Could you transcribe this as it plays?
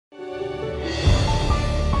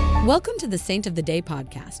Welcome to the Saint of the Day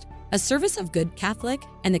podcast, a service of Good Catholic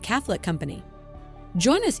and the Catholic Company.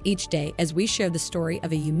 Join us each day as we share the story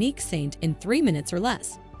of a unique saint in 3 minutes or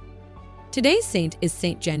less. Today's saint is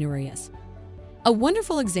Saint Januarius. A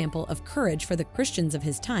wonderful example of courage for the Christians of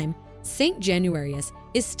his time, Saint Januarius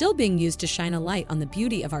is still being used to shine a light on the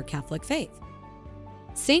beauty of our Catholic faith.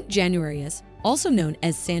 Saint Januarius, also known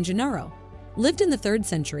as San Gennaro, lived in the 3rd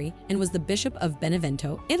century and was the bishop of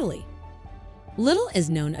Benevento, Italy. Little is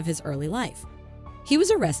known of his early life. He was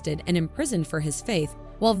arrested and imprisoned for his faith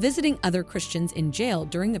while visiting other Christians in jail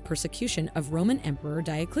during the persecution of Roman Emperor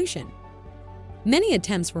Diocletian. Many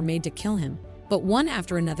attempts were made to kill him, but one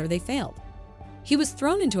after another they failed. He was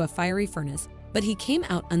thrown into a fiery furnace, but he came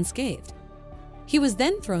out unscathed. He was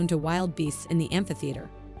then thrown to wild beasts in the amphitheater,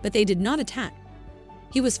 but they did not attack.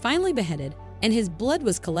 He was finally beheaded, and his blood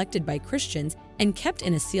was collected by Christians and kept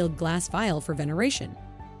in a sealed glass vial for veneration.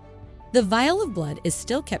 The vial of blood is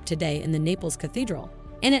still kept today in the Naples Cathedral,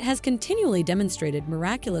 and it has continually demonstrated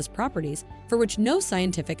miraculous properties for which no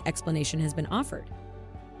scientific explanation has been offered.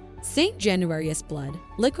 Saint Januarius' blood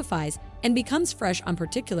liquefies and becomes fresh on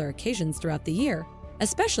particular occasions throughout the year,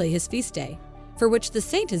 especially his feast day, for which the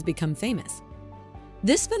saint has become famous.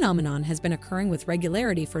 This phenomenon has been occurring with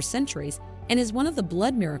regularity for centuries and is one of the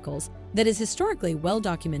blood miracles that is historically well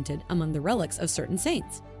documented among the relics of certain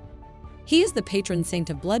saints. He is the patron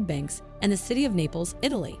saint of blood banks and the city of Naples,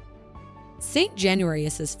 Italy. Saint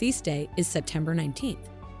Januarius' feast day is September 19th.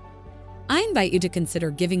 I invite you to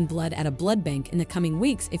consider giving blood at a blood bank in the coming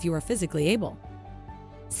weeks if you are physically able.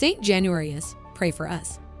 Saint Januarius, pray for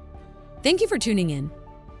us. Thank you for tuning in.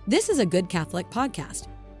 This is a Good Catholic podcast.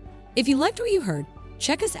 If you liked what you heard,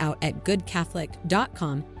 check us out at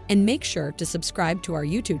goodcatholic.com and make sure to subscribe to our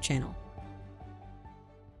YouTube channel.